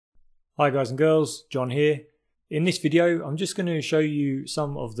Hi guys and girls, John here. In this video I'm just going to show you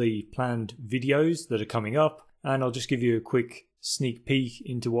some of the planned videos that are coming up, and I'll just give you a quick sneak peek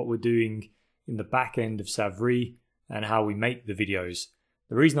into what we're doing in the back end of saVRee and how we make the videos.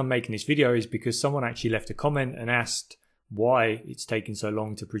 The reason I'm making this video is because someone actually left a comment and asked why it's taking so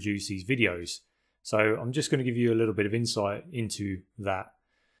long to produce these videos. So I'm just going to give you a little bit of insight into that.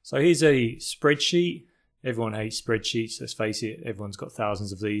 So here's a spreadsheet. Everyone hates spreadsheets, let's face it, everyone's got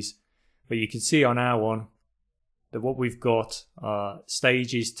thousands of these. But you can see on our one that what we've got are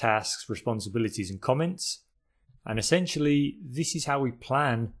stages, tasks, responsibilities and comments. And essentially this is how we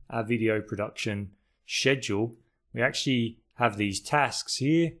plan our video production schedule. We actually have these tasks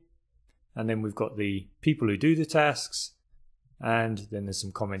here, and then we've got the people who do the tasks, and then there's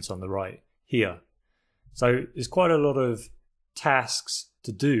some comments on the right here. So there's quite a lot of tasks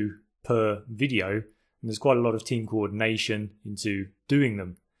to do per video, and there's quite a lot of team coordination into doing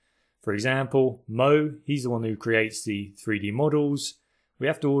them. For example, Mo, he's the one who creates the 3D models. We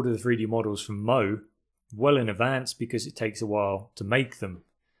have to order the 3D models from Mo well in advance because it takes a while to make them.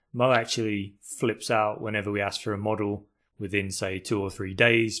 Mo actually flips out whenever we ask for a model within, say, 2 or 3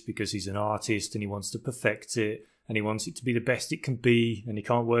 days because he's an artist and he wants to perfect it and he wants it to be the best it can be and he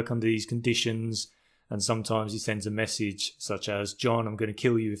can't work under these conditions. And sometimes he sends a message such as, "John, I'm going to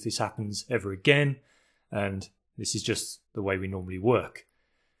kill you if this happens ever again." And this is just the way we normally work.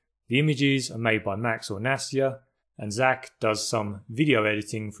 The images are made by Max or Nastia, and Zach does some video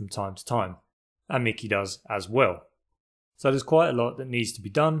editing from time to time, and Mickey does as well. So there's quite a lot that needs to be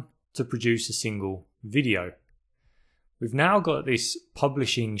done to produce a single video. We've now got this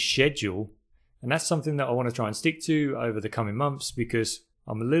publishing schedule, and that's something that I want to try and stick to over the coming months because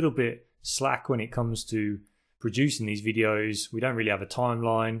I'm a little bit slack when it comes to producing these videos. We don't really have a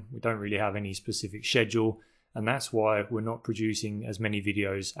timeline, we don't really have any specific schedule. And that's why we're not producing as many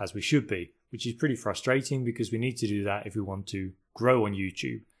videos as we should be, which is pretty frustrating because we need to do that if we want to grow on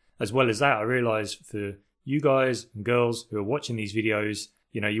YouTube. As well as that, I realize for you guys and girls who are watching these videos,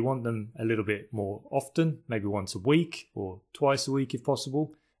 you want them a little bit more often, maybe once a week or twice a week if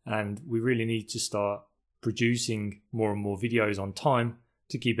possible. And we really need to start producing more and more videos on time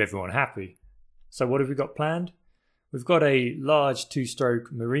to keep everyone happy. So what have we got planned? We've got a large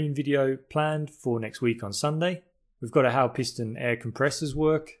 2-stroke marine video planned for next week on Sunday. We've got a how piston air compressors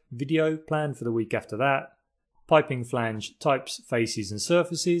work video planned for the week after that. Piping flange types, faces and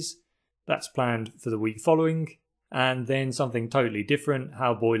surfaces. That's planned for the week following. And then something totally different,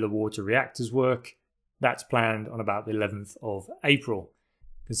 how boiler water reactors work. That's planned on about the 11th of April.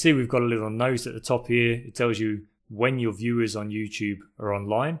 You can see we've got a little note at the top here. It tells you when your viewers on YouTube are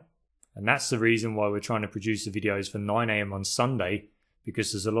online. And that's the reason why we're trying to produce the videos for 9 AM on Sunday,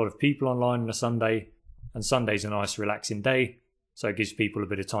 because there's a lot of people online on a Sunday, and Sunday's a nice relaxing day, so it gives people a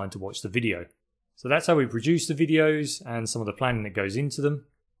bit of time to watch the video. So that's how we produce the videos and some of the planning that goes into them.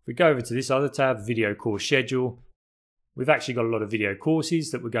 If we go over to this other tab, video course schedule, we've actually got a lot of video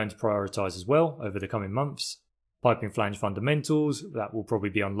courses that we're going to prioritize as well over the coming months. Piping flange fundamentals, that will probably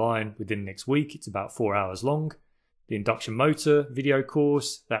be online within next week. It's about 4 hours long. The induction motor video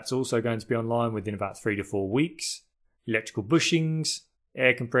course, that's also going to be online within about 3 to 4 weeks. Electrical bushings,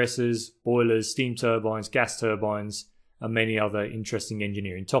 air compressors, boilers, steam turbines, gas turbines, and many other interesting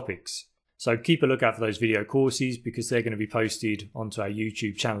engineering topics. So keep a lookout for those video courses because they're going to be posted onto our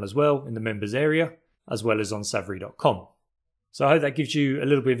YouTube channel as well in the members area, as well as on saVRee.com. So I hope that gives you a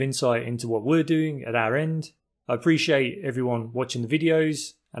little bit of insight into what we're doing at our end. I appreciate everyone watching the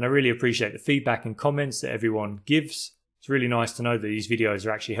videos. And I really appreciate the feedback and comments that everyone gives. It's really nice to know that these videos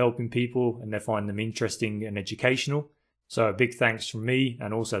are actually helping people and they find them interesting and educational. So a big thanks from me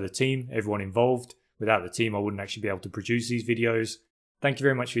and also the team, everyone involved. Without the team, I wouldn't actually be able to produce these videos. Thank you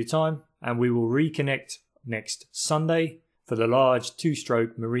very much for your time, and we will reconnect next Sunday for the large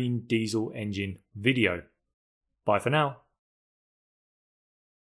 2-stroke marine diesel engine video. Bye for now.